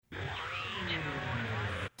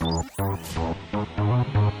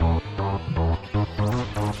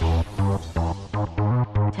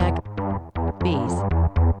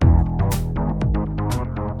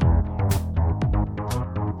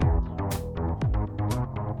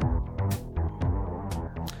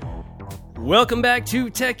Welcome back to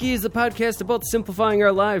Techies, the podcast about simplifying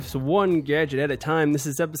our lives one gadget at a time. This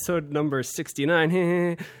is episode number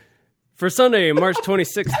 69. For Sunday, March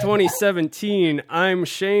 26, 2017, I'm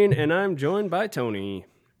Shane, and I'm joined by Tony.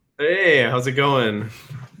 Hey, how's it going?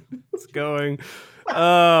 It's going.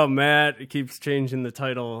 Oh, Matt, it keeps changing the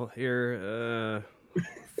title here.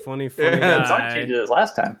 Funny guy. Changed it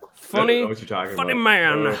last time. Funny about.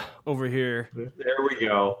 man over here. There we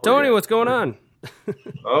go. Tony, what's going on?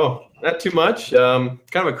 Oh, not too much. Kind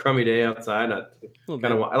of a crummy day outside. I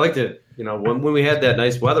like to, when we had that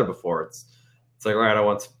nice weather before, it's like, all right, I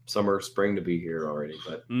want summer, spring to be here already.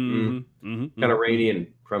 But kind of rainy and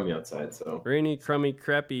crummy outside. So rainy, crummy,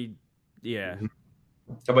 crappy. Yeah.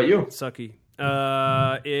 How about you? Sucky.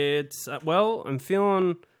 It's I'm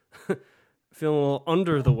feeling a little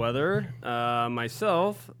under the weather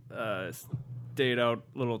myself. Stayed out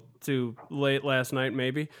a little too late last night,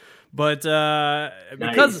 maybe. But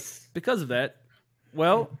because of that,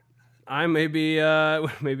 I may be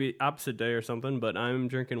maybe opposite day or something, but I'm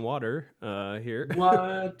drinking water here.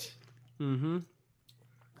 What? Mm-hmm.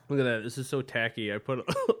 Look at that. This is so tacky. I put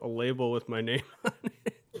a label with my name on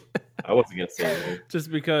it. I wasn't gonna say that. Just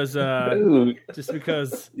because.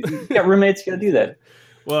 You got roommates, you gotta do that.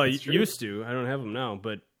 Well, you used to. I don't have them now,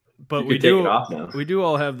 but you we take do. It off now. We do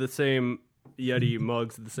all have the same Yeti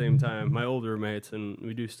mugs at the same time. My old roommates, and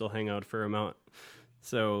we do still hang out for a amount.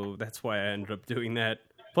 So that's why I ended up doing that.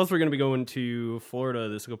 Plus, we're going to be going to Florida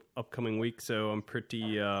this upcoming week, so I'm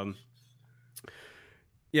pretty. I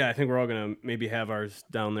think we're all going to maybe have ours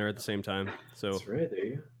down there at the same time. So that's right. There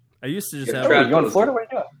you go. I used to just have. You going to Florida? What are you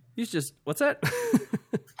doing? You just what's that?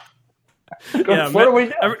 Florida, what are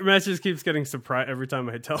you doing? Matt just keeps getting surprised every time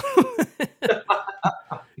I tell him.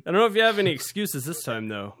 I don't know if you have any excuses this time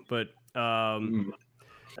though, but An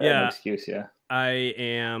excuse, yeah. I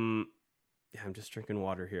am. Yeah, I'm just drinking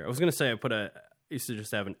water here. I was gonna say I used to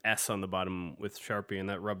just have an S on the bottom with Sharpie, and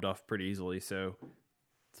that rubbed off pretty easily. So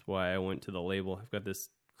that's why I went to the label. I've got this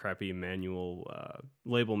crappy manual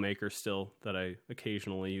label maker still that I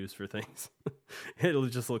occasionally use for things. It'll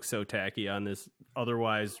just look so tacky on this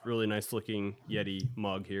otherwise really nice looking Yeti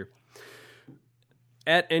mug here.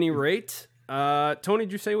 At any rate, Tony,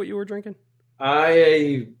 did you say what you were drinking?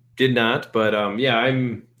 I did not, but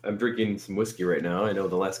I'm drinking some whiskey right now. I know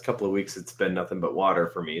the last couple of weeks it's been nothing but water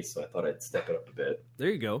for me, so I thought I'd step it up a bit. There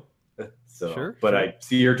you go. Sure. I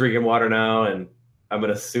see you're drinking water now, and I'm going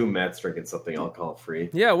to assume Matt's drinking something alcohol-free.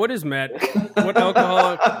 Yeah, what is Matt? What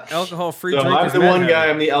alcohol-free drink I'm is the Matt one having? guy.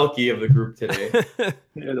 I'm the Elkie of the group today.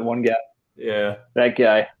 You're the one guy. Yeah. That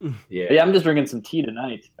guy. Yeah. I'm just drinking some tea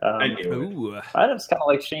tonight. I knew it. Ooh. I was kind of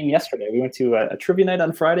like Shane yesterday. We went to a trivia night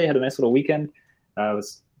on Friday, had a nice little weekend. I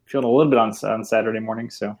was feeling a little bit on Saturday morning,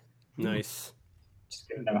 so Nice. just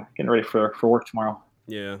getting ready for work tomorrow.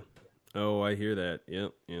 Yeah. Oh, I hear that.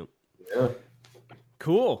 Yep. Yeah.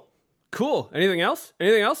 Cool. Anything else,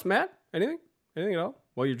 Matt? Anything at all?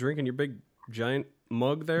 While you're drinking your big giant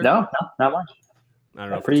mug there? No, not much. I don't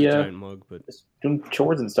know if pretty, it's a giant mug, but Just doing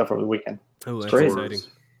chores and stuff over the weekend. oh, that's great. exciting.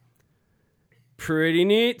 Pretty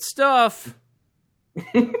neat stuff.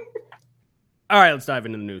 All right, let's dive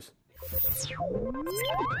into the news.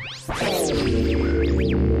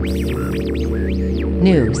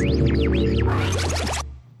 News.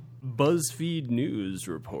 BuzzFeed News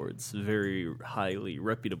reports, very highly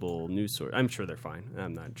reputable news source. I'm sure they're fine.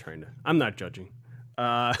 I'm not judging.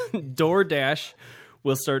 DoorDash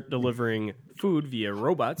will start delivering food via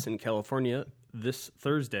robots in California this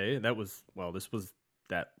Thursday.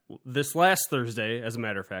 This last Thursday, as a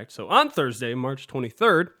matter of fact. So on Thursday, March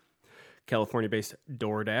 23rd, California-based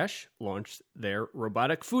DoorDash launched their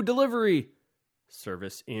robotic food delivery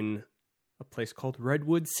service in a place called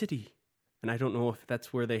Redwood City. And I don't know if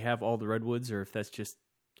that's where they have all the redwoods or if that's just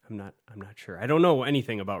I'm not sure. I don't know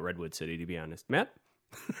anything about Redwood City, to be honest. Matt?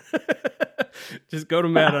 Just go to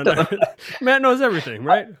Matt on that. Matt knows everything,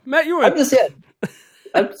 right? Matt, you I'm just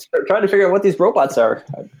trying to figure out what these robots are.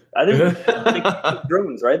 I didn't think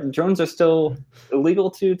drones, right? The drones are still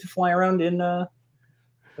illegal to fly around in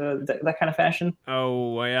that kind of fashion.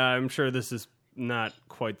 Oh, yeah, I'm sure this is not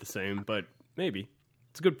quite the same, but maybe.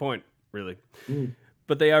 It's a good point, really.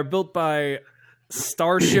 But they are built by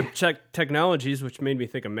Starship Technologies, which made me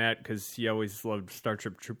think of Matt because he always loved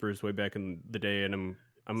Starship Troopers way back in the day, and I'm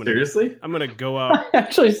gonna Seriously? I'm gonna go out. I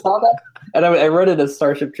actually saw that, and I read it as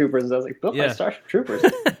Starship Troopers. And I was like, built by Starship Troopers.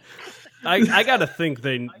 I gotta think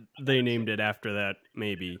they named it after that.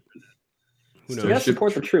 Maybe. Who knows? You gotta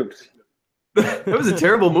support the troops. It was a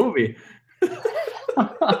terrible movie.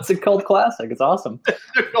 It's a cult classic. It's awesome.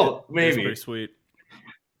 Oh, maybe. That's pretty sweet.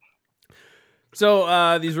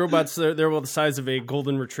 So these robots, they're about the size of a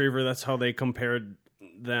golden retriever. That's how they compared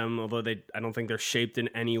them. Although I don't think they're shaped in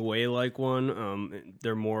any way like one.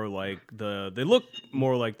 They're more like they look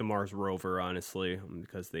more like the Mars rover, honestly,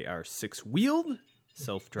 because they are 6-wheeled,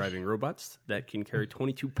 self-driving robots that can carry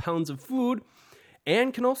 22 pounds of food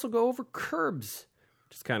and can also go over curbs.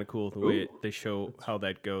 Which is kind of cool the way they show how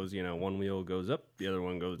that goes. You know, one wheel goes up, the other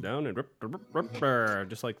one goes down, and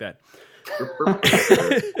just like that.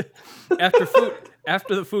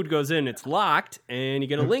 After the food goes in, it's locked, and you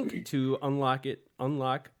get a link to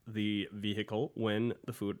unlock the vehicle when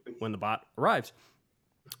the bot arrives.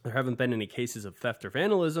 There haven't been any cases of theft or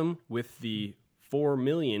vandalism with the 4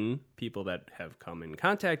 million people that have come in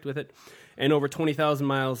contact with it, and over 20,000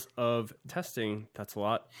 miles of testing. That's a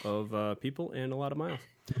lot of people and a lot of miles.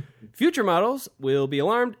 Future models will be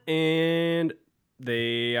alarmed, and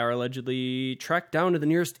they are allegedly tracked down to the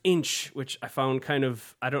nearest inch, which I found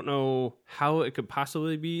I don't know how it could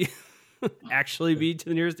possibly be actually be to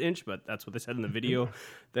the nearest inch, but that's what they said in the video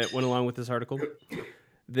that went along with this article.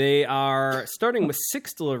 They are starting with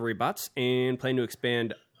 6 delivery bots and plan to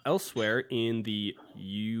expand elsewhere in the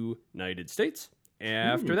United States.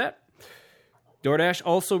 After that, DoorDash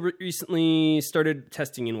also recently started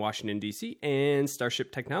testing in Washington, D.C., and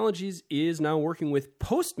Starship Technologies is now working with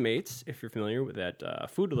Postmates, if you're familiar with that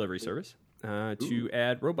food delivery service, to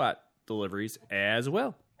add robot deliveries as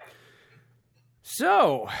well.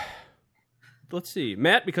 So, let's see.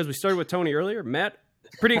 Matt, because we started with Tony earlier, Matt,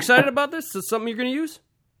 pretty excited about this? Is this something you're going to use?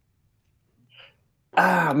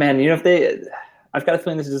 Man, I've got a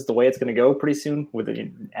feeling this is the way it's going to go pretty soon with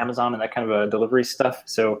Amazon and that kind of delivery stuff.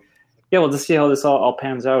 So, yeah, we'll just see how this all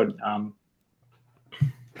pans out.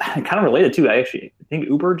 Kind of related too, I think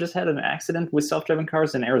Uber just had an accident with self-driving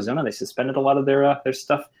cars in Arizona. They suspended a lot of their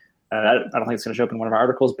stuff. I don't think it's going to show up in one of our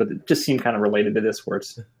articles, but it just seemed kind of related to this, where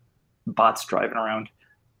it's bots driving around.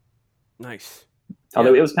 Nice.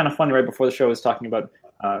 Although it was kind of funny right before the show, I was talking about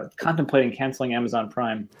contemplating canceling Amazon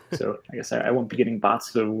Prime. So I guess I won't be getting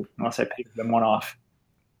bots unless I pay them one off.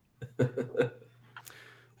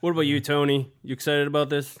 What about you, Tony? You excited about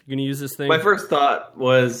this? You gonna use this thing? My first thought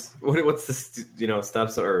was, what's this? Stop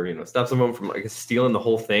someone from stealing the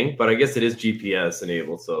whole thing. But I guess it is GPS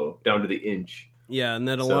enabled, so down to the inch. Yeah, and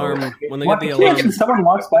that alarm when they get the alarm. Someone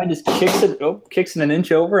walks by and just kicks it an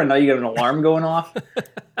inch over, and now you got an alarm going off.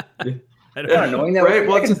 Kind of annoying that. Right?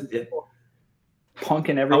 Well,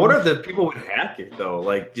 punking everyone. I wonder if the people would hack it though,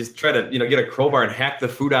 like just try to get a crowbar and hack the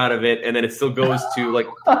food out of it, and then it still goes to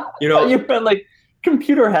You've been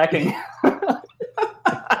computer hacking.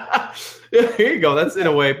 Yeah, here you go. That's in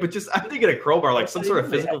a way, but just I'm thinking a crowbar, like some sort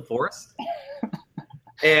of physical force.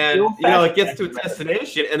 And it gets to its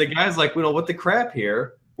destination, and the guy's like, what the crap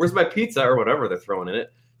here? Where's my pizza or whatever they're throwing in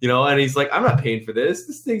it? And he's like, I'm not paying for this.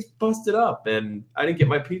 This thing's busted up, and I didn't get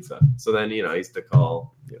my pizza. So then, he used to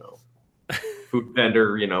call, food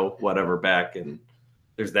vendor, whatever back, and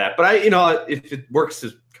there's that. But if it works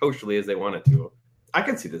as kosherly as they want it to, I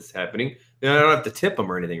can see this happening. I don't have to tip them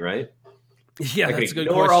or anything, right? Yeah, that's a good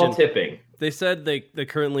question. All tipping. They said they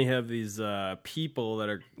currently have these people that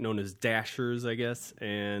are known as dashers, I guess,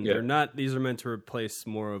 and they're not. These are meant to replace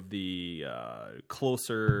more of the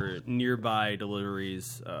closer, nearby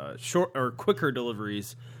deliveries, short or quicker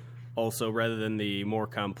deliveries. Also, rather than the more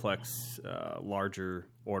complex, larger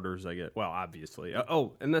orders, I get. Well, obviously.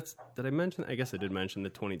 And did I mention? I guess I did mention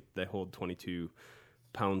they hold 22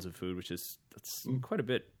 pounds of food, that's quite a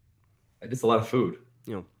bit. It's a lot of food.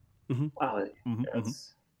 Mm-hmm. Wow.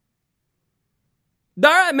 All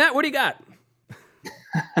right, Matt, what do you got?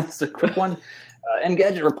 It's a quick one.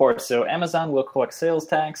 Engadget reports. So Amazon will collect sales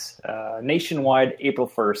tax nationwide April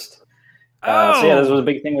 1st. So this was a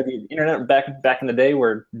big thing with the internet back in the day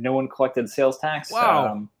where no one collected sales tax.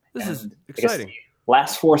 Wow, this is exciting.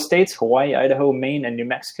 Last 4 states, Hawaii, Idaho, Maine, and New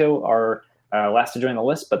Mexico, are last to join the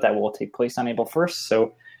list, but that will take place on April 1st.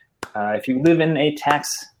 So if you live in a tax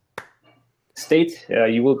state,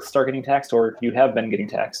 you will start getting taxed, or you have been getting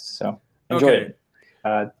taxed. So enjoy it.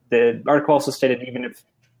 The article also stated even if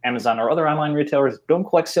Amazon or other online retailers don't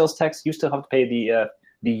collect sales tax, you still have to pay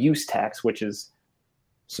the use tax, which is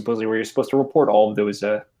supposedly where you're supposed to report all of those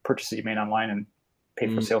purchases you made online and pay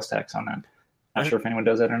for sales tax on that. Not sure if anyone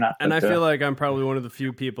does that or not. And I feel like I'm probably one of the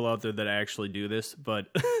few people out there that actually do this, but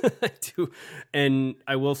I do. And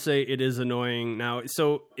I will say it is annoying now.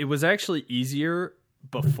 So it was actually easier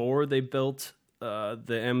before they built the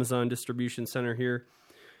Amazon distribution center here,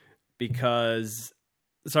 because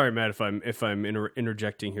sorry, Matt, if I'm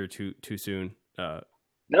interjecting here too soon.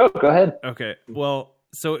 No, go ahead. Okay. Well,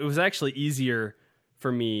 so it was actually easier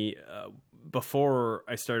for me before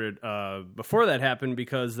I started, before that happened,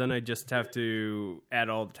 because then I just have to add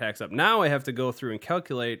all the tax up. Now I have to go through and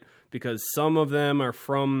calculate, because some of them are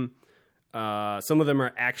from, some of them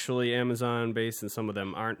are actually Amazon based and some of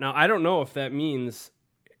them aren't. Now I don't know if that means,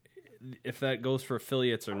 if that goes for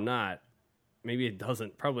affiliates or not. Maybe it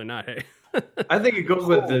doesn't. Probably not. Hey. I think it goes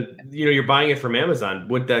with the, you're buying it from Amazon.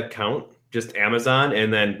 Would that count? Just Amazon,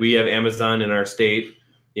 and then we have Amazon in our state,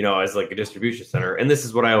 as like a distribution center. And this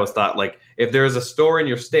is what I always thought, like if there's a store in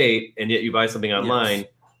your state and yet you buy something online,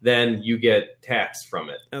 then you get tax from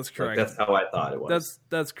it. That's correct. Like, that's how I thought it was.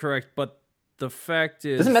 That's correct. But the fact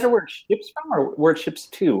is, doesn't matter where it ships from or where it ships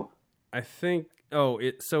to. I think.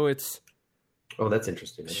 It's. Oh, that's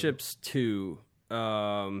interesting. Ships to,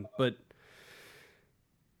 but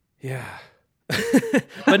yeah.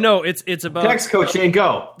 But no, it's about tax code chain.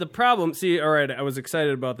 Go. The problem. See, all right, I was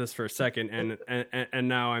excited about this for a second, and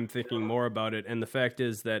now I'm thinking more about it. And the fact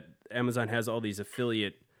is that Amazon has all these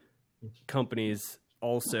affiliate companies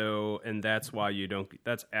also, and that's why you don't.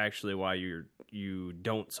 That's actually why you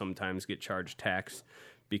don't sometimes get charged tax,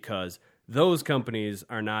 because those companies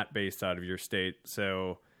are not based out of your state.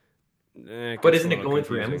 So, but isn't it going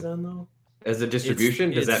through Amazon though? As a distribution,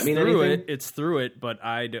 does that mean anything? It's through it, but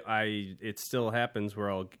it still happens where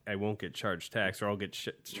I won't get charged tax, or I'll get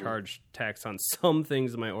charged tax on some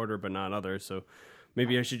things in my order, but not others. So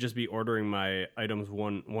maybe I should just be ordering my items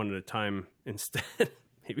one at a time instead.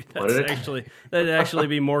 Maybe that'd actually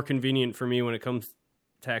be more convenient for me when it comes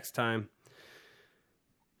tax time.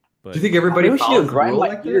 But do you think everybody follows the rule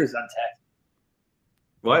like gears on tax?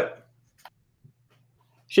 What?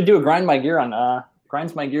 Should do a grind my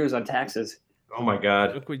gears on taxes. Oh my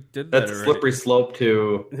God! Look, we did that. That's a slippery slope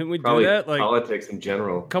to Didn't we probably do that, like, politics in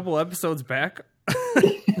general. A couple episodes back.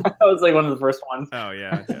 That was like one of the first ones. Oh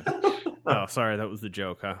yeah. Oh, sorry, that was the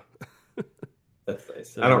joke, huh? That's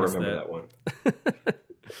nice. I don't remember that one.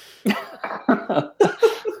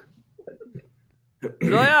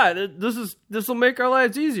 Yeah, this will make our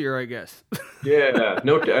lives easier, I guess. Yeah,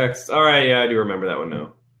 no tax. All right, yeah, I do remember that one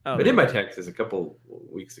now. Oh, I did my taxes a couple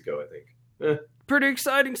weeks ago, I think. Pretty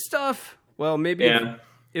exciting stuff. Well, maybe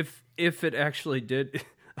if it actually did,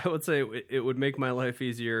 I would say it would make my life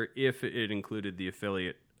easier if it included the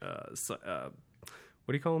affiliate. What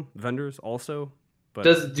do you call them? Vendors also. But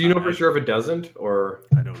do you know for sure if it doesn't, or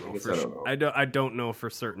I don't know for sure. I don't know for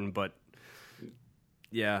certain, but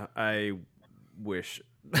yeah, I wish.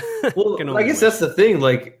 Well, I guess that's the thing.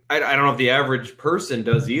 Like, I don't know if the average person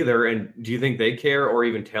does either. And do you think they care or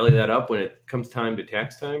even tally that up when it comes time to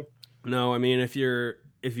tax time? No, I mean, if you're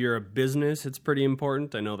a business, it's pretty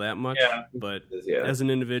important. I know that much. Yeah, but as an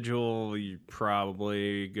individual, you're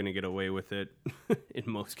probably going to get away with it in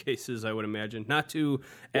most cases, I would imagine. Not to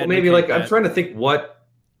maybe like I'm trying to think what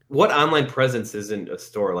online presence is in a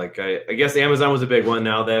store. Like I guess Amazon was a big one.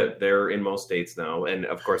 Now that they're in most states now, and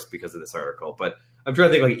of course because of this article. But I'm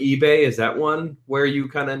trying to think, like eBay, is that one where you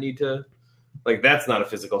kind of need to, like, that's not a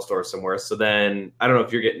physical store somewhere. So then I don't know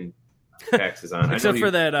if you're getting taxes on. Except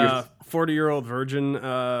for that 40-year-old virgin.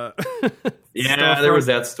 Yeah, there was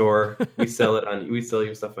that store. We sell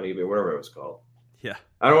your stuff on eBay, whatever it was called. Yeah.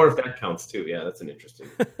 I don't know if that counts too. Yeah, that's an interesting.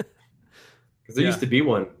 Because there used to be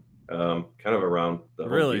one kind of around the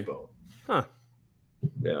Home Depot. Huh.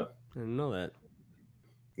 Yeah. I didn't know that.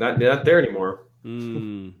 Not there anymore.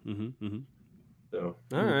 So.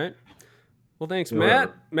 All right. Well, thanks,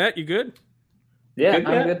 Matt. Matt, you good? Yeah, I'm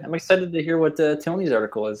good. I'm excited to hear what Tony's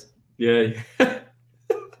article is. Yeah.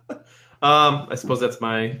 I suppose that's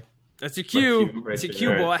That's your cue. That's your cue,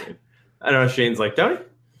 boy. Right. I don't know. Shane's like, Tony?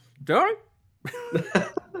 Tony? I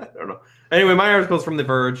don't know. Anyway, my article's from The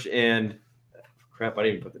Verge, and crap, I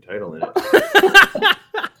didn't even put the title in it.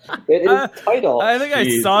 It is title. I think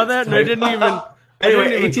I saw that, and I didn't even.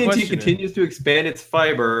 Anyway, AT&T continues to expand its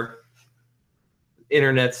fiber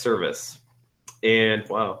internet service, and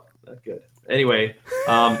wow, that's good. Anyway,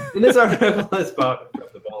 in this article, it's about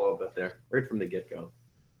the ball a little bit there, right from the get-go.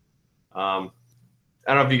 I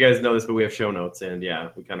don't know if you guys know this, but we have show notes, and yeah,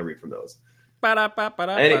 we kind of read from those.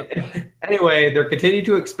 Anyway, they're continuing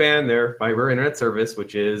to expand their fiber internet service,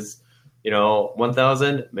 which is,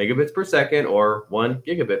 1,000 megabits per second or 1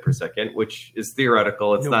 gigabit per second, which is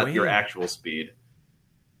theoretical. It's not your actual speed.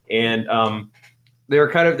 And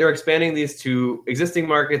they're expanding these to existing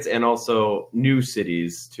markets and also new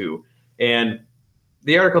cities too. And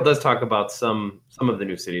the article does talk about some of the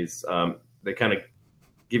new cities. They kind of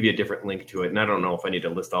give you a different link to it, and I don't know if I need to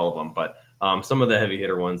list all of them, but some of the heavy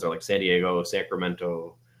hitter ones are like San Diego,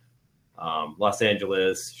 Sacramento, Los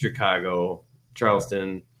Angeles, Chicago,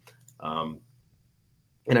 Charleston, and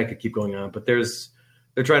I could keep going on. But they're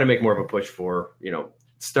trying to make more of a push for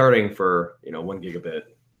starting for 1 gigabit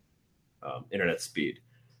internet speed.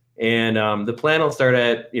 And the plan will start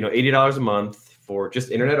at $80 a month for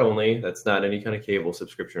just internet only. That's not any kind of cable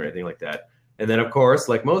subscription or anything like that. And then, of course,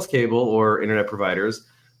 like most cable or internet providers,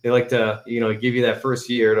 they like to give you that first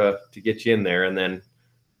year to get you in there. And then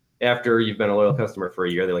after you've been a loyal customer for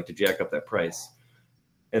a year, they like to jack up that price.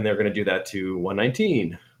 And they're going to do that to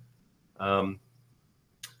 $119.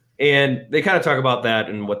 And they kind of talk about that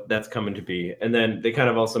and what that's coming to be. And then they kind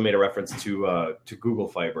of also made a reference to Google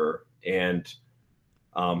Fiber and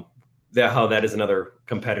how that is another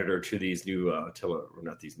competitor to these new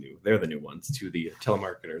they're the new ones, to the telecom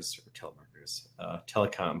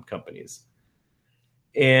companies.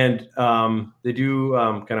 And they do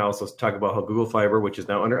kind of also talk about how Google Fiber, which is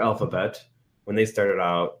now under Alphabet, when they started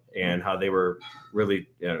out, and how they were really,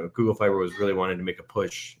 Google Fiber was really wanting to make a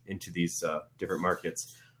push into these different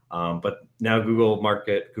markets. But now Google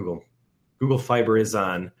Fiber is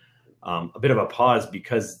on a bit of a pause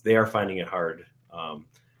because they are finding it hard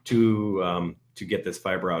to get this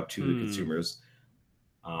fiber out to the consumers.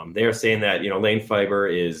 They are saying that lane fiber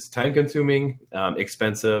is time consuming,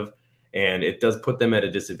 expensive, and it does put them at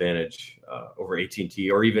a disadvantage over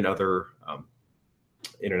AT&T or even other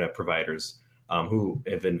internet providers who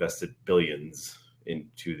have invested billions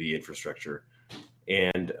into the infrastructure.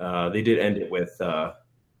 And they did end it with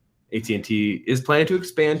AT&T is planning to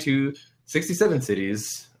expand to 67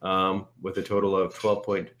 cities with a total of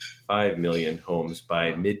 12.5 million homes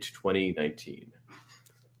by mid-2019.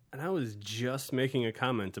 And I was just making a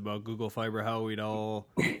comment about Google Fiber, how we'd all,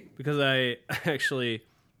 because I actually...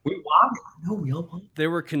 We want? No, we all want. They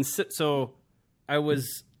were so I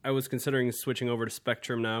was considering switching over to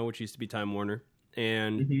Spectrum now, which used to be Time Warner,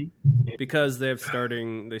 and because they start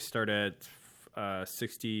at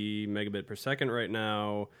 60 megabit per second right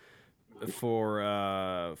now for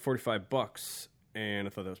 $45, and I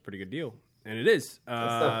thought that was a pretty good deal, and it is.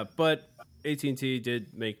 But AT&T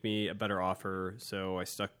did make me a better offer, so I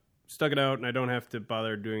stuck it out, and I don't have to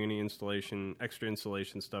bother doing any extra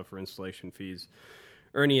installation stuff or installation fees.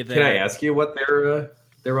 Or any of that. Can I ask you what their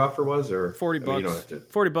offer was, or $40? I mean, you don't have to.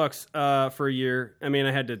 $40 for a year. I mean,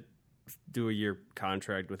 I had to do a year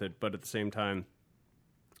contract with it, but at the same time,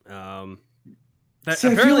 I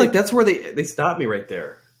feel like that's where they stop me right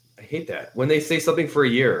there. I hate that when they say something for a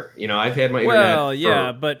year. I've had my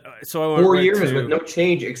internet but so I went 4 years with no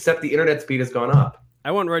change except the internet speed has gone up.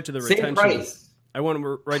 I went right to the retention. Same price. I went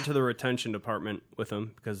right to the retention department with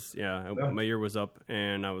them because, my year was up,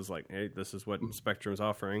 and I was like, hey, this is what Spectrum's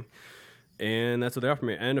offering. And that's what they offered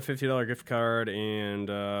me. And a $50 gift card, and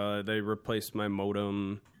they replaced my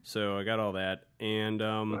modem, so I got all that. And,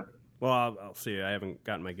 I'll see. I haven't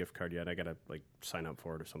gotten my gift card yet. I got to, sign up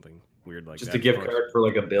for it or something weird like Just that. Just a gift card for,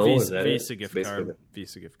 a bill? Visa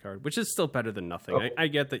gift card, which is still better than nothing. Oh. I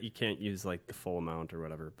get that you can't use, the full amount or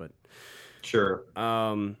whatever, but... Sure.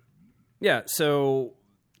 Yeah, so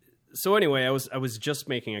anyway, I was just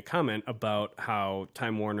making a comment about how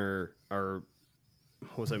Time Warner I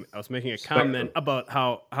was making a comment about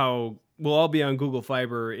how we'll all be on Google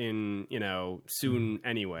Fiber in soon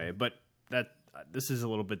anyway, but this is a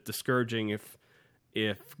little bit discouraging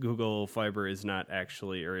if Google Fiber is not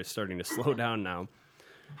actually or is starting to slow down now.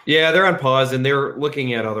 Yeah, they're on pause and they're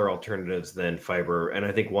looking at other alternatives than fiber, and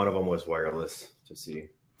I think one of them was wireless to see.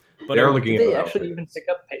 But did they actually even pick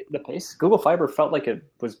up the pace? Google Fiber felt like it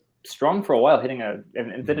was strong for a while, hitting and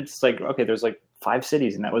then it's okay, there's 5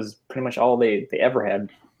 cities, and that was pretty much all they ever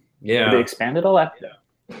had. Yeah. Did they expand it all that? Yeah.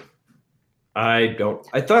 I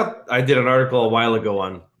thought I did an article a while ago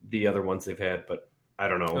on the other ones they've had, but I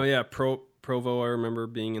don't know. Oh yeah, Provo, I remember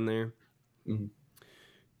being in there. Mm-hmm.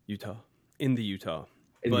 Utah.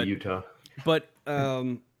 But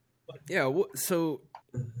so.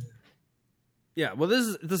 Yeah, well,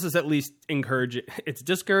 this is at least encouraging. It's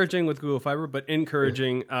discouraging with Google Fiber, but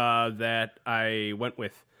encouraging that I went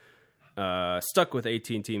with stuck with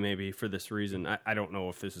AT&T maybe for this reason. I don't know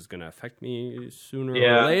if this is going to affect me sooner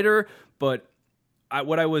or later, but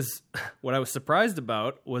what I was surprised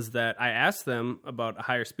about was that I asked them about a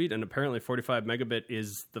higher speed, and apparently 45 megabit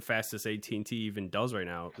is the fastest AT&T even does right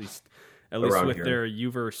now, at least with here. Their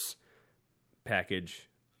Uverse package.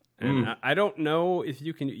 And I don't know if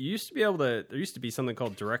you can. You used to be able to. There used to be something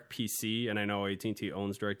called Direct PC, and I know AT&T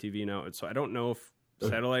owns DirecTV now. So I don't know if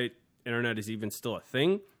satellite internet is even still a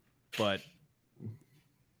thing. But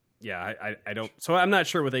yeah, I don't. So I'm not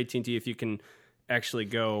sure with AT&T if you can actually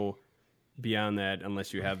go beyond that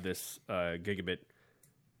unless you have this gigabit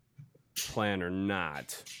plan or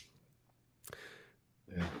not.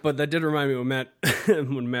 Yeah. But that did remind me when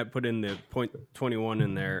Matt put in the 0.21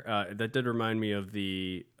 in there. That did remind me of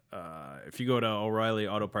the if you go to O'Reilly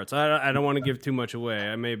Auto Parts, I don't want to give too much away.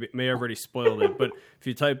 I may have already spoiled it, but if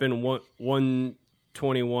you type in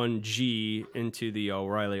 121G into the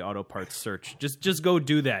O'Reilly Auto Parts search, just go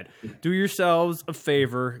do that. Do yourselves a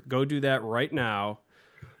favor. Go do that right now,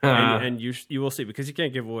 and you will see, because you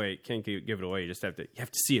can't give it away. You just have to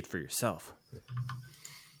see it for yourself.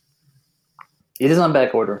 It is on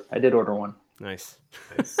back order. I did order one. Nice.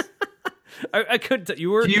 I could. You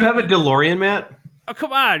were. Do you have a DeLorean, Matt? Oh,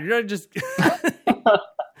 come on! You're not just.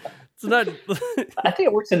 It's not. I think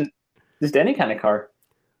it works in just any kind of car.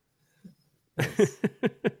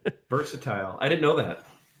 Versatile. I didn't know that.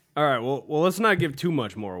 All right. Well, let's not give too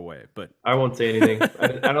much more away. But I won't say anything.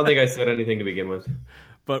 I don't think I said anything to begin with.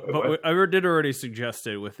 But I did already suggest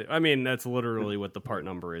it with it. I mean, that's literally what the part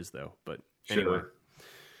number is, though. But anyway. Sure.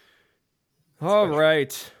 All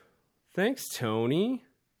right. Thanks, Tony.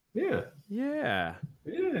 Yeah.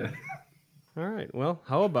 All right. Well,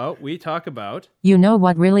 how about we talk about... You know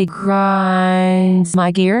what really grinds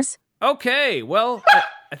my gears? Okay. Well,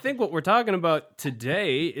 I think what we're talking about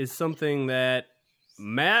today is something that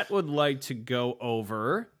Matt would like to go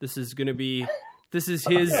over. This is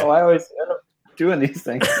his... I always end up doing these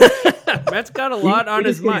things. Matt's got a lot on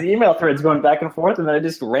his mind. These email threads going back and forth, and then I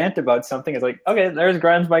just rant about something. It's like, okay, there's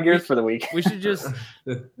grinds my gears for the week. We should just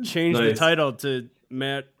change the title to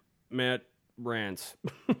Matt Rants.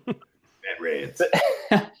 Rants.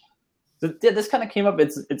 So yeah, this kind of came up.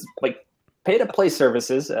 It's like pay-to-play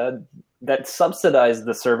services that subsidize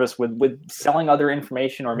the service with selling other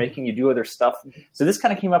information or making you do other stuff. So this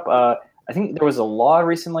kind of came up. I think there was a law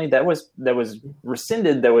recently that was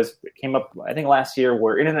rescinded. Came up, I think, last year,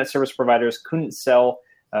 where internet service providers couldn't sell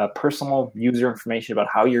personal user information about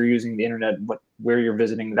how you're using the internet, where you're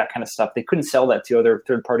visiting, that kind of stuff. They couldn't sell that to other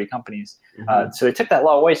third-party companies. So they took that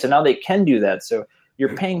law away. So now they can do that. So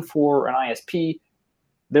you're paying for an ISP.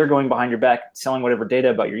 They're going behind your back, selling whatever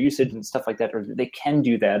data about your usage and stuff like that. Or they can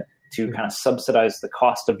do that to kind of subsidize the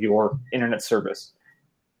cost of your internet service.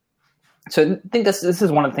 So I think this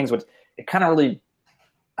is one of the things which it kind of really,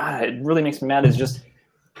 it really makes me mad, is just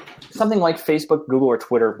something like Facebook, Google, or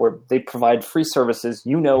Twitter, where they provide free services.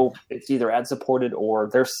 You know, it's either ad supported or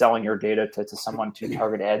they're selling your data to someone to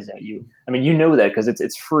target ads at you. I mean, you know that because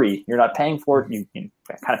it's free. You're not paying for it. You kind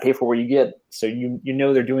of pay for what you get. So you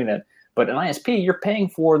know they're doing that. But an ISP, you're paying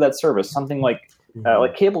for that service. Something like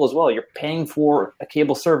cable as well. You're paying for a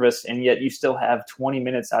cable service, and yet you still have 20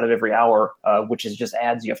 minutes out of every hour, which is just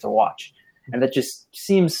ads you have to watch. And that just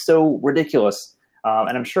seems so ridiculous.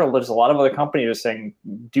 And I'm sure there's a lot of other companies saying,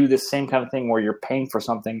 do this same kind of thing where you're paying for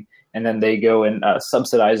something and then they go and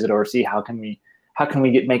subsidize it, or see how can we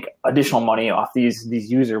make additional money off these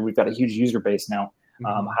users. We've got a huge user base now.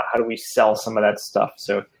 How do we sell some of that stuff?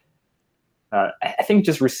 So I think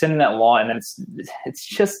just rescinding that law, and then it's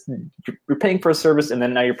just you're paying for a service, and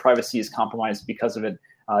then now your privacy is compromised because of it.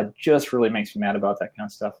 Just really makes me mad about that kind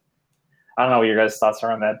of stuff. I don't know what your guys' thoughts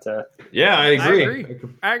are on that. Yeah, I agree.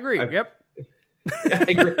 I agree. Yep. I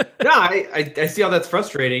agree. No, I see how that's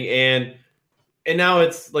frustrating, and now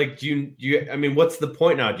it's like, do you I mean, what's the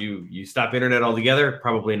point now? Do you stop internet altogether?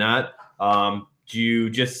 Probably not. Do you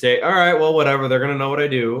just say, all right, well, whatever, they're gonna know what I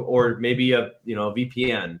do, or maybe a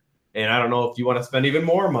VPN? And I don't know if you want to spend even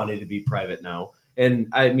more money to be private now. And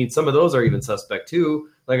I mean, some of those are even suspect too.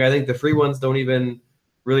 Like, I think the free ones don't even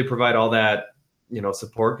really provide all that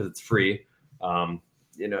support, because it's free. And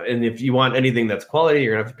if you want anything that's quality,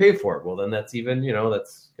 you're gonna have to pay for it. Well, then that's even,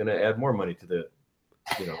 that's gonna add more money to the,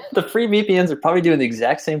 The free VPNs are probably doing the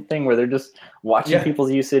exact same thing, where they're just watching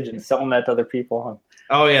people's usage and selling that to other people.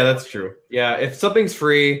 Oh yeah, that's true. Yeah, if something's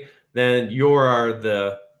free, then you're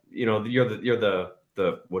the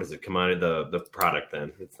what is it? Commodity, the product.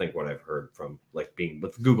 Then I think what I've heard from being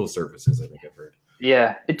with Google services. I think I've heard.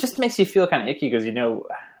 Yeah, it just makes you feel kind of icky, because I'm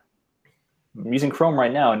using Chrome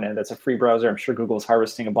right now, and that's a free browser. I'm sure Google's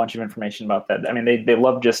harvesting a bunch of information about that. I mean, they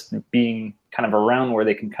love just being kind of around where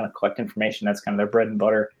they can kind of collect information. That's kind of their bread and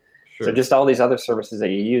butter. Sure. So just all these other services that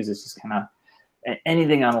you use is just kind of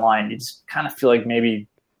anything online. You just kind of feel like maybe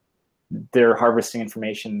they're harvesting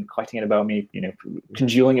information, collecting it about me,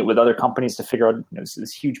 congealing it with other companies to figure out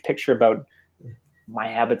this huge picture about my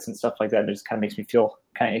habits and stuff like that. It just kind of makes me feel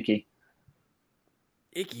kind of icky.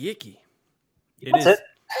 Icky. That's it.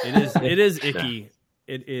 It is icky.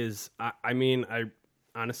 It is. I mean, I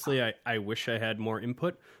honestly, I wish I had more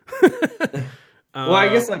input. Well, I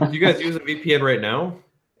guess do you guys use a VPN right now?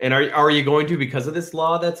 And are you going to, because of this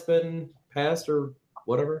law that's been passed or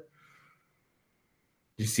whatever?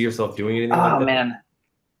 Do you see yourself doing anything like that? Oh, man.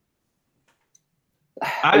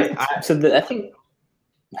 I think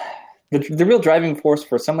The real driving force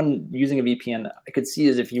for someone using a VPN, I could see,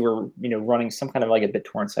 is if you were, running some kind of like a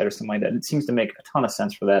BitTorrent site or something like that. It seems to make a ton of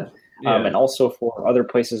sense for that. Yeah. And also for other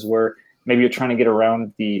places where maybe you're trying to get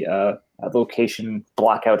around the location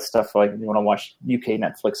blackout stuff, like you want to watch UK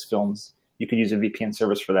Netflix films, you could use a VPN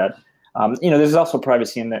service for that. There's also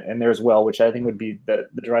privacy in there as well, which I think would be the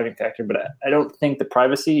driving factor. But I don't think the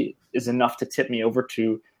privacy is enough to tip me over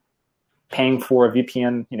to paying for a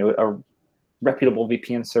VPN, a reputable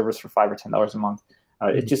VPN service for $5 or $10 a month.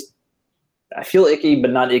 It just, I feel icky,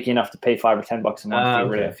 but not icky enough to pay $5 or $10 a month to get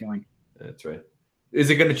rid of that feeling. That's right. Is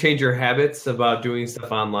it going to change your habits about doing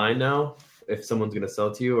stuff online now if someone's going to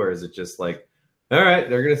sell to you, or is it just like, all right,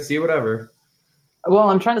 they're going to see whatever? Well,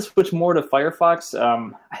 I'm trying to switch more to Firefox.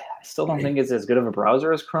 I still don't think it's as good of a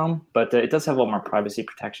browser as Chrome, but it does have a lot more privacy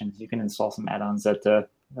protections. You can install some add-ons that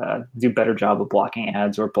do a better job of blocking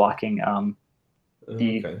ads or blocking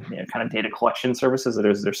the kind of data collection services.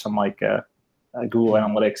 There's some like Google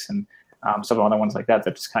Analytics and some other ones like that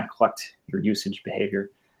just kind of collect your usage behavior.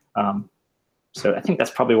 So I think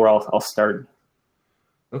that's probably where I'll start.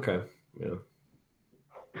 Okay, yeah,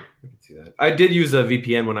 I can see that. I did use a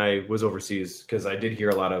VPN when I was overseas because I did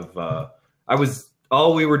hear a lot of.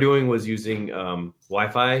 All we were doing was using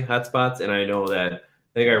Wi-Fi hotspots, and I know that I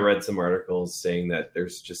think I read some articles saying that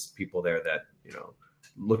there's just people there that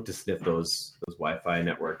look to sniff those Wi-Fi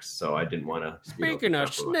networks. So I didn't want to. Speaking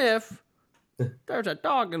of sniff, there's a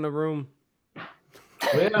dog in the room.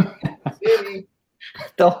 Yeah.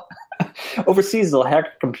 Overseas, they'll hack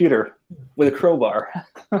a computer with a crowbar.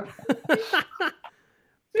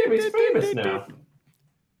 Sammy's famous now.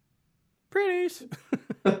 Pretties.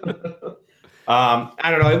 I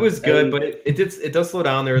don't know. It was good, but it does slow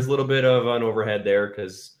down. There was a little bit of an overhead there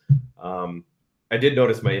because I did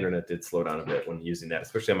notice my internet did slow down a bit when using that,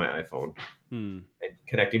 especially on my iPhone and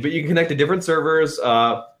connecting. But you can connect to different servers.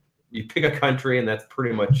 You pick a country, and that's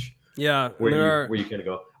pretty much where you can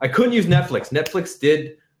go. I couldn't use Netflix. Netflix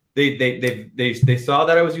did. They saw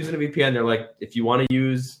that I was using a VPN. They're like, if you want to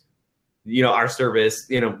use, our service,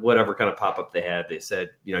 whatever kind of pop up they had, they said,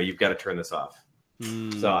 you've got to turn this off.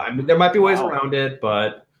 So there might be ways around it,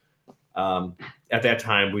 but at that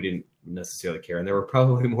time we didn't necessarily care, and there were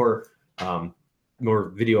probably more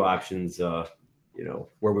video options, where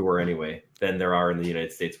we were anyway, than there are in the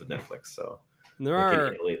United States with Netflix. So there are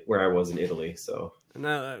in Italy, where I was in Italy. So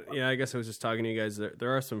I guess I was just talking to you guys.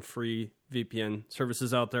 There are some free VPN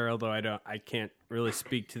services out there, although I can't really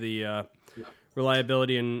speak to the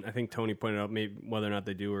reliability. And I think Tony pointed out maybe whether or not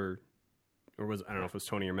they do or was, I don't know if it was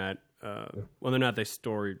Tony or Matt, whether or not they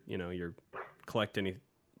store, collect any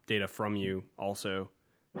data from you also.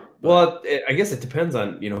 Well, I guess it depends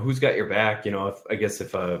on, who's got your back. If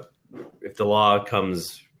the law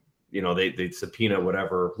comes, they subpoena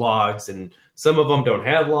whatever logs, and some of them don't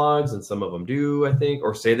have logs and some of them do, I think,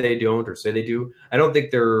 or say they don't or say they do. I don't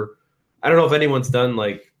know if anyone's done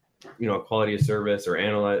like, quality of service or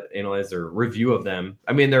analyze or review of them.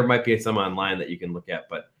 I mean, there might be some online that you can look at,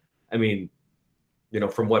 but I mean,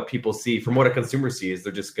 from what people see, from what a consumer sees,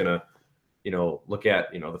 they're just going to, look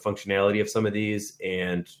at, the functionality of some of these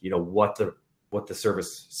and, what the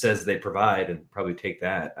service says they provide and probably take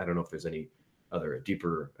that. I don't know if there's any other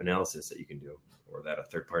deeper analysis that you can do or that a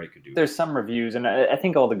third party could do. There's some reviews, and I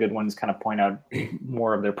think all the good ones kind of point out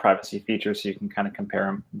more of their privacy features, so you can kind of compare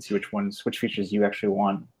them and see which features you actually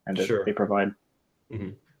want and that they provide. Mm-hmm.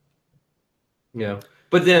 Yeah.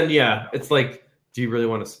 But then, it's like, do you really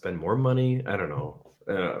want to spend more money? I don't know.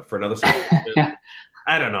 For another subscription?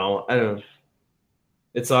 I don't know.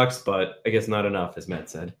 It sucks, but I guess not enough, as Matt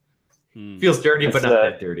said. Feels dirty, but not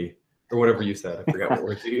that dirty. Or whatever you said. I forgot what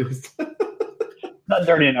words you used. Not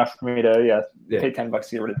dirty enough for me to pay $10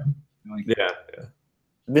 to get rid of it. Yeah.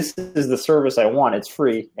 This is the service I want. It's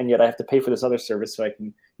free, and yet I have to pay for this other service so I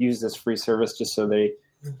can use this free service just so they,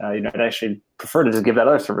 I'd actually prefer to just give that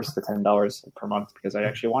other service the $10 per month because I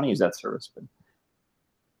actually want to use that service. But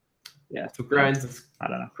yeah, so grinds. I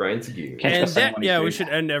don't know. Grinds a gear. And that, we should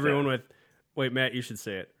end everyone with. Wait, Matt, you should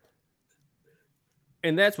say it.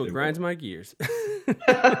 And that's what grinds my gears. That's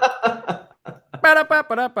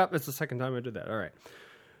the second time I did that. All right.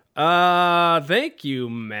 Thank you,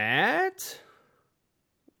 Matt.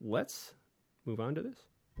 Let's move on to this.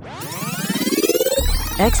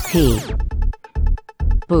 XP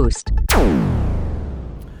Boost.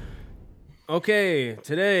 Okay,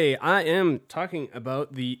 today I am talking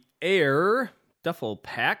about the Air Duffel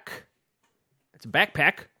Pack. It's a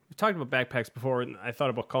backpack. We've talked about backpacks before, and I thought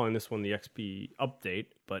about calling this one the XP Update,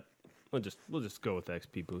 but we'll just go with the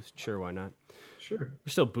XP Boost. Sure, why not? Sure. We're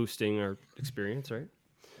still boosting our experience, right?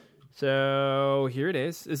 So here it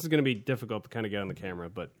is. This is going to be difficult to kind of get on the camera,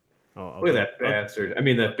 but I'll Look at that bastard. I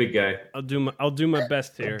mean, that big guy. I'll do my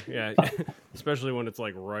best here. Yeah, especially when it's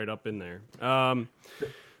like right up in there.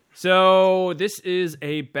 So this is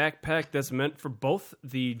a backpack that's meant for both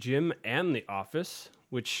the gym and the office,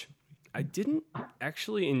 which I didn't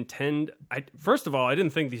actually intend. First of all, I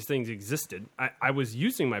didn't think these things existed. I was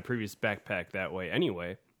using my previous backpack that way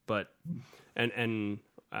anyway, but and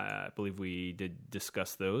I believe we did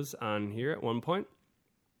discuss those on here at one point.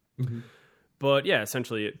 Mm-hmm. But yeah,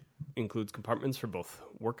 essentially it includes compartments for both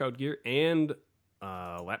workout gear and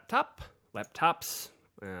laptops,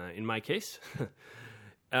 in my case. So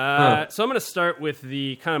I'm going to start with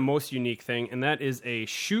the kind of most unique thing, and that is a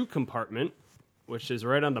shoe compartment, which is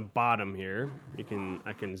right on the bottom here. I can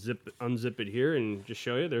unzip it here and just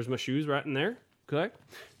show you. There's my shoes right in there. Okay.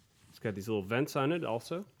 It's got these little vents on it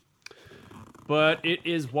also. But it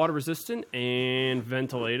is water resistant and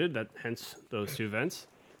ventilated, hence those two vents.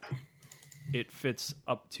 It fits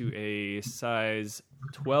up to a size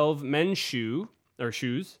 12 men's shoes,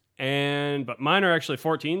 but mine are actually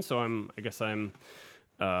 14, so I guess I'm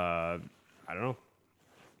I don't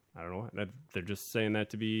know. They're just saying that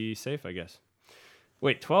to be safe, I guess.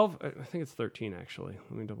 Wait, 12? I think it's 13 actually.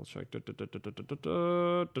 Let me double check.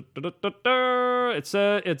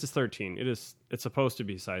 It's 13. It's supposed to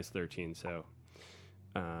be size 13. So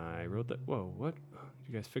I wrote that. Whoa, what? Did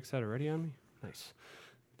you guys fix that already on me? Nice.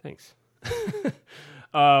 Thanks.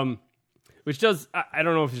 Which does, I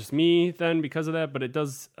don't know if it's just me then because of that, but it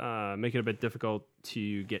does make it a bit difficult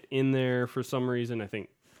to get in there for some reason. I think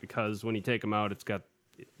because when you take them out, it's got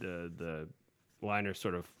the liner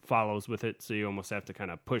sort of follows with it, so you almost have to kind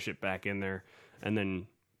of push it back in there and then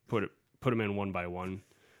put them in one by one.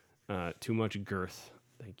 Too much girth.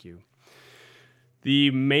 Thank you. The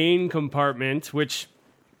main compartment, which,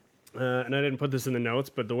 and I didn't put this in the notes,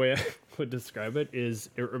 but the way I would describe it is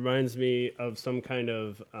it reminds me of some kind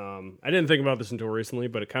of, I didn't think about this until recently,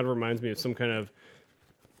 but it kind of reminds me of some kind of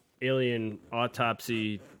alien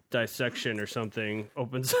autopsy dissection or something.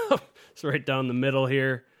 Opens up, it's right down the middle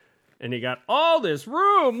here, and you got all this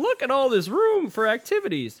room. Look at all this room for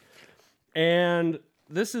activities. And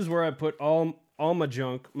this is where I put all my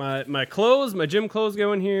junk, my clothes, my gym clothes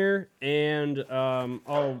go in here, and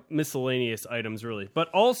all miscellaneous items really. But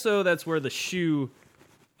also that's where the shoe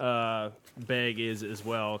bag is as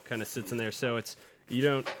well, kind of sits in there. So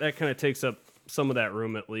that kind of takes up some of that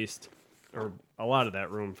room at least, or a lot of that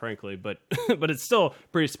room, frankly. But but it's still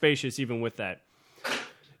pretty spacious even with that.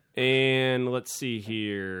 And let's see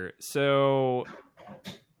here. So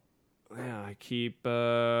yeah, I keep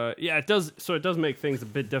it does. So it does make things a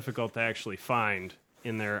bit difficult to actually find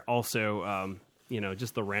in there. Also,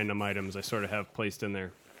 just the random items I sort of have placed in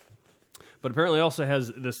there. But apparently, it also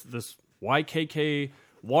has this YKK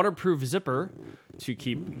waterproof zipper to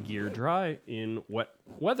keep gear dry in wet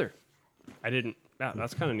weather.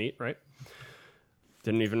 That's kind of neat, right?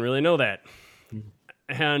 Didn't even really know that.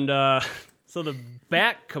 And so the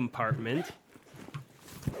back compartment,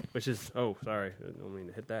 which is, sorry, I don't mean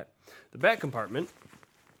to hit that. The back compartment,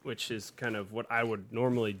 which is kind of what I would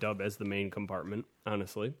normally dub as the main compartment,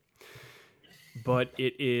 honestly. But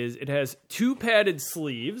it has two padded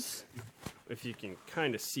sleeves, if you can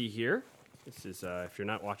kind of see here. This is, if you're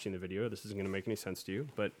not watching the video, this isn't going to make any sense to you,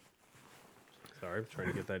 but sorry, I'm trying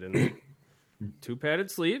to get that in there. Two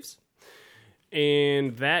padded sleeves.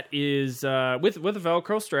 And that is with a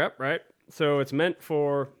Velcro strap, right? So it's meant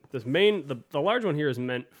for this the large one here is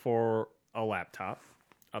meant for a laptop.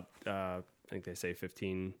 I think they say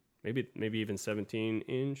 15, maybe even 17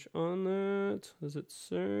 inch on that. Does it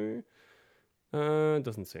say? It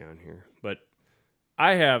doesn't say on here, but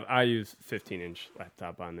I use 15 inch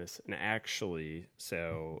laptop on this, and actually,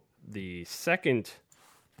 so the second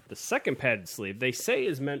padded sleeve they say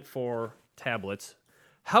is meant for tablets.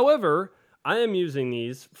 However, I am using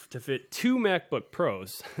these to fit two MacBook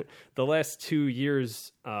Pros, the last 2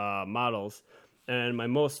 years models, and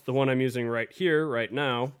the one I'm using right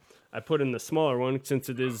now, I put in the smaller one since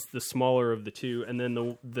it is the smaller of the two, and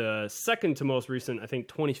then the second to most recent, I think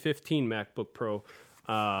 2015 MacBook Pro,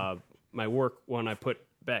 my work one I put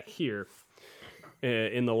back here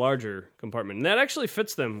in the larger compartment, and that actually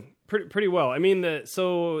fits them pretty well. I mean,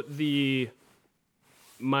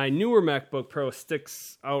 my newer MacBook Pro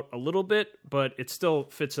sticks out a little bit, but it still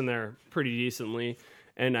fits in there pretty decently,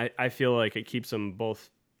 and I feel like it keeps them both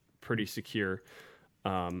pretty secure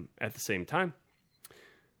at the same time.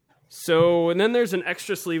 So, and then there's an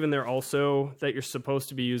extra sleeve in there also that you're supposed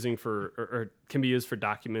to be using or can be used for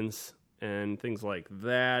documents and things like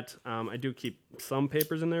that. I do keep some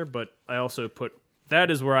papers in there, but I also that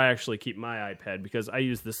is where I actually keep my iPad, because I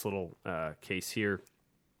use this little case here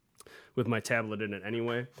with my tablet in it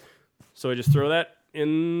anyway. So I just throw that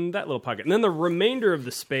in that little pocket. And then the remainder of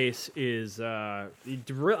the space is,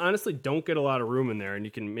 you honestly don't get a lot of room in there, and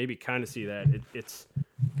you can maybe kind of see that.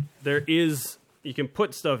 You can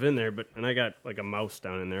put stuff in there, and I got like a mouse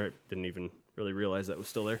down in there. I didn't even really realize that was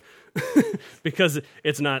still there because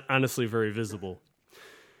it's not honestly very visible.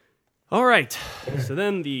 All right. So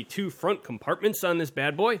then the two front compartments on this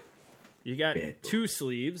bad boy. You got two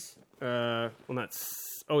sleeves. So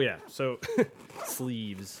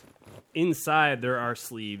sleeves. Inside there are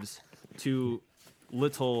sleeves, two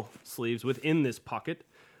little sleeves within this pocket,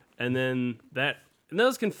 and then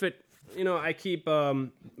those can fit. I keep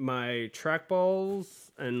my trackballs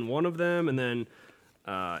in one of them, and then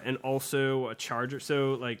and also a charger.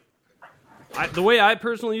 So the way I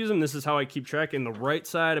personally use them, this is how I keep track. In the right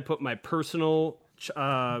side, I put my personal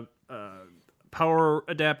power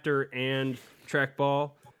adapter and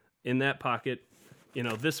trackball in that pocket.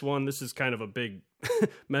 This is kind of a big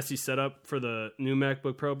messy setup for the new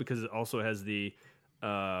MacBook Pro because it also has the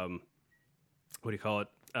hub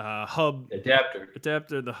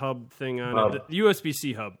adapter, the hub thing on it, the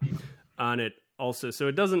USB-C hub on it also. So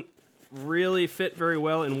it doesn't really fit very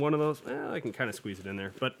well in one of those. I can kind of squeeze it in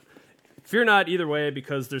there, but fear not either way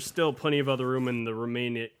because there's still plenty of other room in the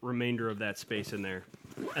remainder of that space in there.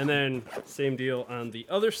 And then same deal on the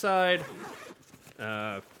other side.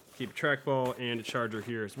 Keep a trackball and a charger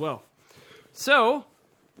here as well. So,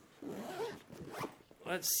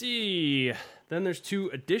 let's see. Then there's two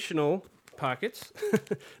additional pockets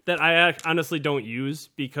that I honestly don't use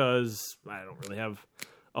because I don't really have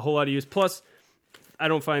a whole lot of use. Plus, I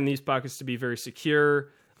don't find these pockets to be very secure.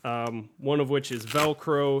 One of which is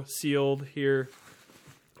Velcro sealed here.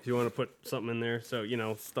 If you want to put something in there, so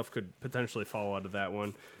stuff could potentially fall out of that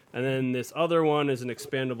one. And then this other one is an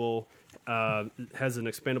expandable, has an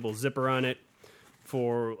expandable zipper on it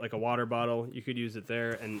for like a water bottle. You could use it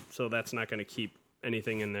there, and so that's not going to keep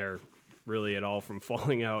anything in there really at all from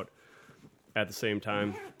falling out at the same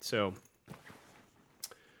time. So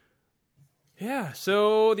yeah.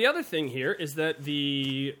 So the other thing here is that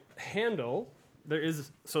the handle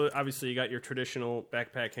so obviously you got your traditional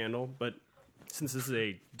backpack handle, but since this is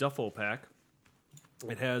a duffel pack,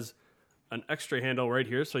 it has an extra handle right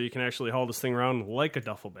here, so you can actually haul this thing around like a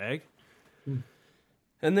duffel bag.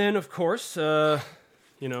 And then, of course,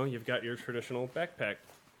 you've got your traditional backpack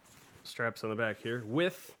straps on the back here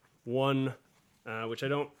with one, which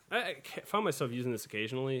I found myself using this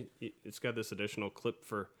occasionally. It's got this additional clip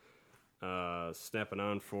for snapping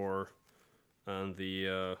on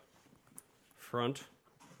the front,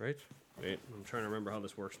 right? Wait, I'm trying to remember how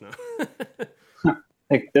this works now.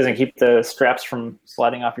 It doesn't keep the straps from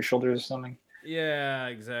sliding off your shoulders or something? Yeah,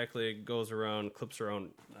 exactly. It goes around, clips around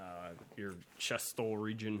your chestal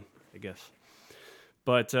region, I guess.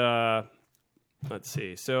 But let's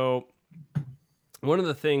see. So one of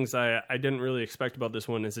the things I didn't really expect about this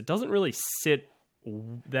one is it doesn't really sit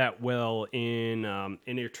that well in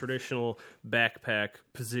your traditional backpack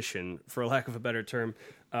position, for lack of a better term.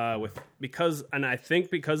 Because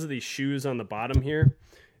of these shoes on the bottom here,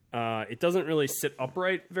 it doesn't really sit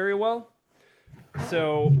upright very well.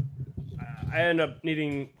 So I end up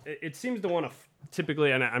needing. It seems to want to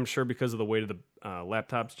typically, and I'm sure because of the weight of the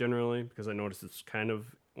laptops generally, because I noticed it's kind of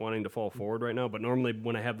wanting to fall forward right now. But normally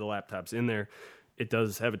when I have the laptops in there, it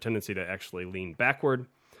does have a tendency to actually lean backward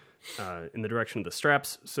in the direction of the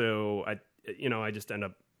straps. So I just end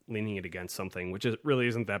up leaning it against something, which really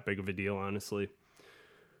isn't that big of a deal, honestly.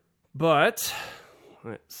 But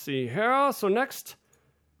let's see here. So next,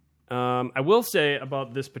 I will say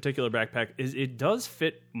about this particular backpack is it does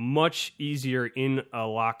fit much easier in a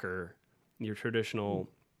locker, your traditional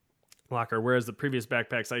locker, whereas the previous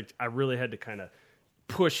backpacks, I really had to kind of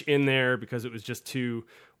push in there because it was just too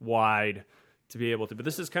wide to be able to. But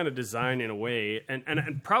this is kind of designed in a way,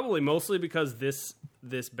 and probably mostly because this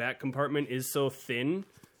back compartment is so thin.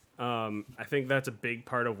 I think that's a big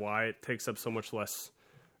part of why it takes up so much less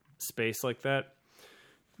space like that.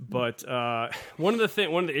 But one of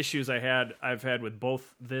the issues I've had with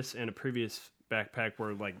both this and a previous backpack,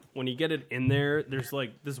 where like when you get it in there, there's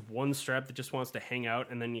like this one strap that just wants to hang out,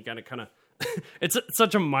 and then you got to kind of it's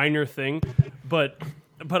such a minor thing, but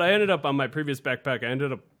I ended up on my previous backpack, I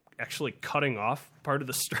ended up actually cutting off part of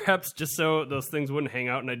the straps just so those things wouldn't hang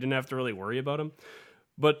out, and I didn't have to really worry about them.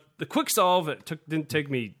 But the quick solve, didn't take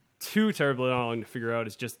me too terribly long to figure out,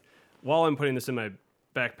 is just while I'm putting this in my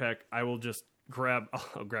backpack, I'll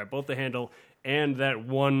grab both the handle and that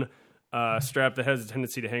one strap that has a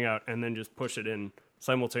tendency to hang out, and then just push it in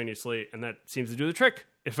simultaneously, and that seems to do the trick.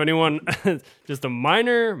 If anyone, just a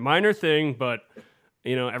minor thing, but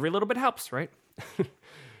every little bit helps, right?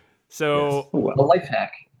 So a life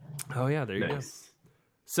hack. Oh yeah, there you go. Nice.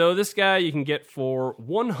 So this guy you can get for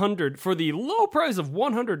for the low price of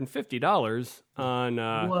 $150 on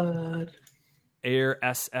What?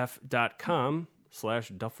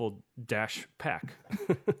 airsf.com/duffel-pack.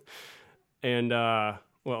 And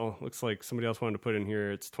well, looks like somebody else wanted to put in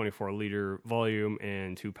here. It's 24-liter volume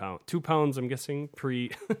and 2 pounds. 2 pounds, I'm guessing,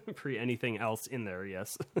 pre anything else in there.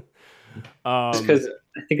 Yes. Because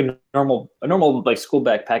I think a normal like school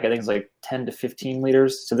backpack, I think is like 10 to 15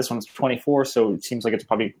 liters. So this one's 24. So it seems like it's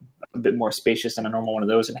probably a bit more spacious than a normal one of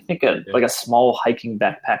those. And I think like a small hiking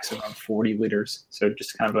backpack's around 40 liters. So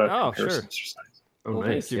just kind of a comparison exercise. Oh, well,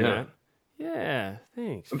 nice. Thank you, Matt. Yeah,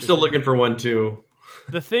 thanks. I'm still looking for one too.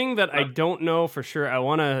 The thing that I don't know for sure, I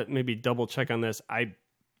want to maybe double check on this. I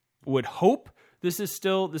would hope this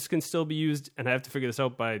can still be used, and I have to figure this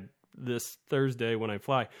out by this Thursday when I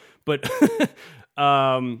fly. But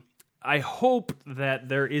I hope that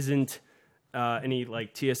there isn't any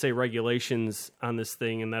like TSA regulations on this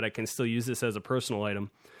thing, and that I can still use this as a personal item.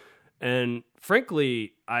 And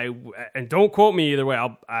frankly, and don't quote me either way.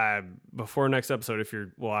 I'll before next episode, if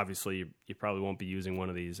you're obviously you probably won't be using one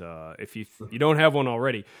of these if you don't have one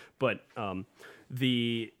already. But I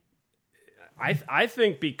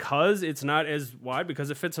think because it's not as wide, because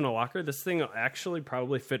it fits in a locker, this thing will actually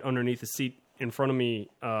probably fit underneath the seat in front of me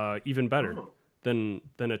even better than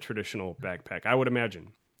a traditional backpack, I would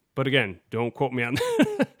imagine. But again, don't quote me on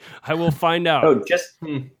that. I will find out. Oh, just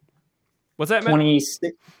what's that, Matt?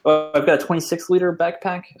 26. I've got a 26-liter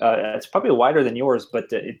backpack. It's probably wider than yours,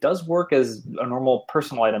 but it does work as a normal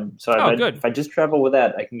personal item. So good. If I just travel with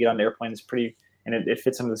that, I can get on the airplane. It's pretty, and it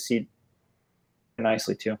fits under the seat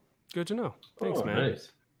nicely too. Good to know. Thanks, man.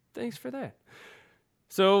 Nice. Thanks for that.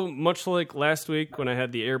 So much like last week when I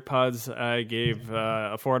had the AirPods, I gave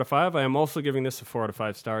a 4 out of 5. I am also giving this a 4 out of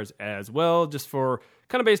 5 stars as well, just for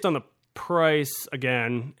kind of based on the price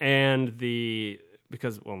again and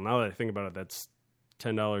because now that I think about it, that's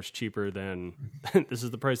 $10 cheaper than this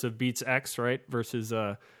is the price of Beats X, right? Versus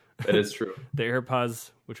that is true. The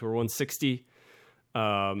AirPods, which were $160.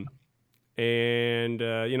 And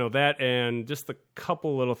that, and just a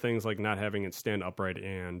couple little things like not having it stand upright,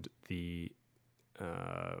 and the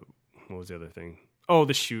what was the other thing? Oh,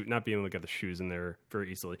 the shoe, not being able to get the shoes in there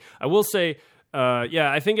very easily. I will say,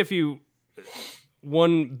 I think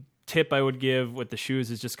one tip I would give with the shoes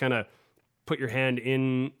is just kind of put your hand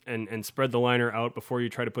in and spread the liner out before you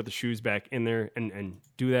try to put the shoes back in there, and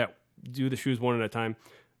do the shoes one at a time.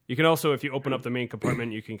 You can also, if you open up the main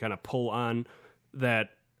compartment, you can kind of pull on that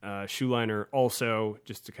shoe liner also,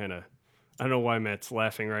 just to kind of, I don't know why Matt's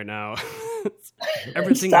laughing right now.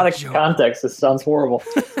 Everything out of context, this sounds horrible.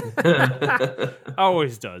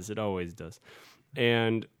 Always does. It always does.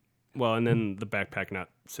 And then the backpack not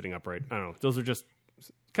sitting upright. I don't know. Those are just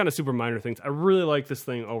kind of super minor things. I really like this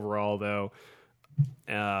thing overall, though.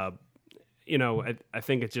 I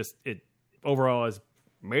think it overall has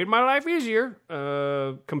made my life easier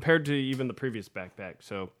compared to even the previous backpack.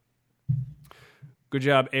 So good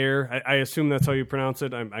job, Air. I assume that's how you pronounce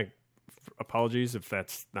it. I apologies if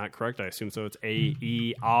that's not correct. I assume so. It's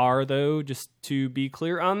AER, though, just to be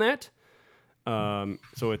clear on that.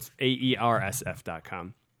 So it's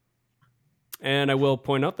AERSF.com. And I will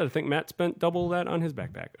point out that I think Matt spent double that on his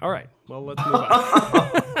backpack. All right. Well, let's move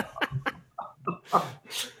on.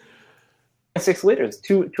 6 liters,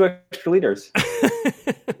 two extra liters.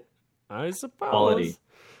 I suppose. Quality.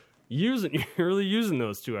 You're really using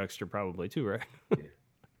those 2 extra probably too, right?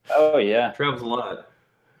 Oh, yeah. Travels a lot.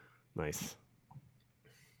 Nice.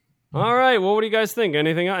 All right. Well, what do you guys think?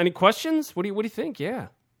 Anything? Any questions? What do you think? Yeah.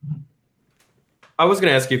 I was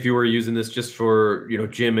going to ask you if you were using this just for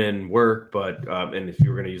gym and work, but and if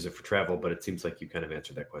you were going to use it for travel, but it seems like you kind of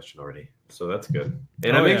answered that question already, so that's good.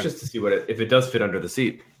 And I'm anxious to see if it does fit under the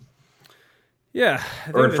seat. Yeah,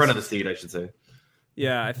 or in front of the seat, I should say.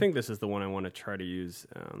 Yeah, I think this is the one I want to try to use.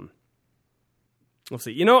 We'll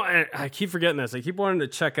see. I keep forgetting this. I keep wanting to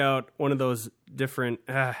check out one of those different.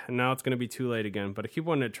 Now it's going to be too late again. But I keep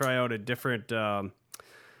wanting to try out a different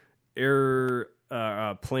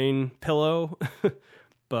plane pillow,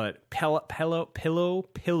 but pillow,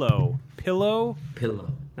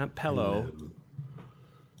 not pillow.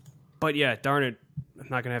 But yeah, darn it, I'm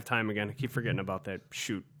not gonna have time again. I keep forgetting about that.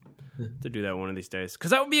 Shoot, to do that one of these days,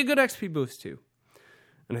 because that would be a good XP boost too.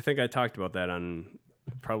 And I think I talked about that on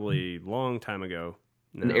probably a long time ago.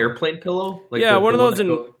 No. An airplane pillow? Like one of those,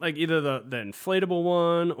 like either the inflatable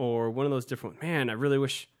one or one of those different. Man, I really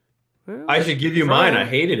wish. Well, I should give you mine. I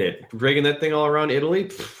hated it. Dragging that thing all around Italy.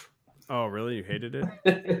 Oh, really? You hated it?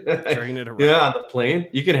 Dragging it around? Yeah, on the plane.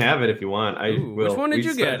 You can have it if you want. I will. Which one did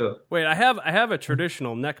you get? Wait, I have a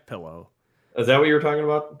traditional neck pillow. Is that what you were talking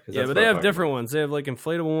about? Yeah, but they have different ones. They have like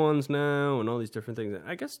inflatable ones now and all these different things.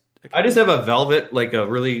 I guess I just have a velvet, like a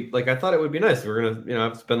really, like I thought it would be nice. We're gonna,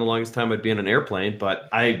 I've spent the longest time I'd be in an airplane, but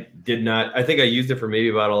I did not. I think I used it for maybe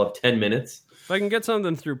about all of 10 minutes. If I can get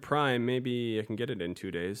something through Prime, maybe I can get it in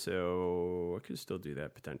 2 days. So I could still do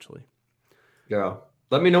that potentially. Yeah,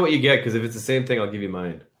 let me know what you get, because if it's the same thing, I'll give you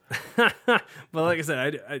mine. But like I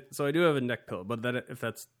said, I do have a neck pillow. But if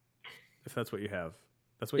that's what you have,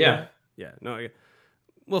 that's what you have? Yeah. No.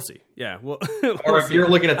 We'll see. Yeah. Well, or if you're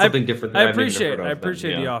looking at something different. I appreciate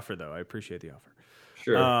the offer, though. I appreciate the offer.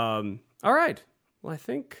 Sure. All right. Well, I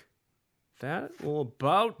think that will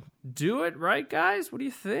about do it, right, guys? What do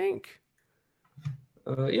you think?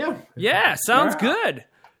 Yeah. Yeah. Sounds good.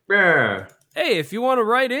 Yeah. Hey, if you want to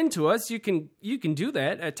write into us, you can do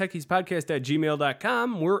that at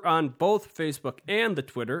techiespodcast@gmail.com. We're on both Facebook and the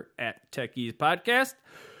Twitter at techiespodcast.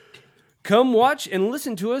 Come watch and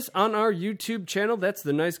listen to us on our YouTube channel. That's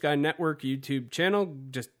the Nice Guy Network YouTube channel.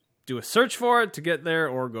 Just do a search for it to get there,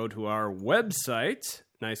 or go to our website,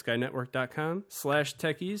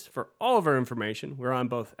 niceguynetwork.com/techies, for all of our information. We're on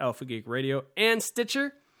both Alpha Geek Radio and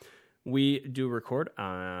Stitcher. We do record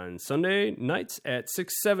on Sunday nights at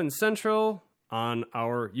 6, 7 Central on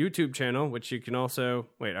our YouTube channel, which you can also...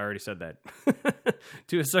 Wait, I already said that.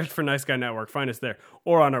 Do a search for Nice Guy Network. Find us there,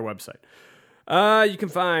 or on our website. You can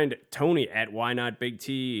find Tony at Why Not Big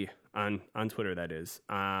T on Twitter, that is.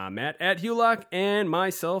 Matt at Hulock, and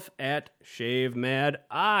myself at Shave Mad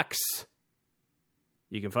Ox.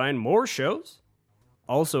 You can find more shows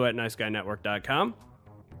also at niceguynetwork.com.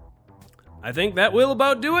 I think that will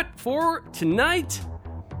about do it for tonight.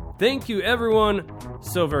 Thank you, everyone,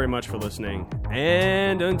 so very much for listening.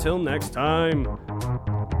 And until next time,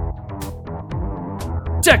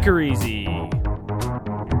 take her easy. Please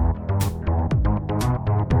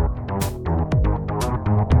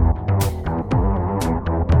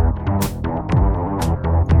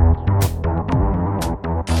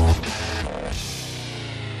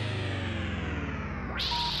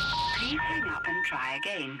hang up and try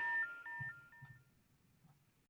again.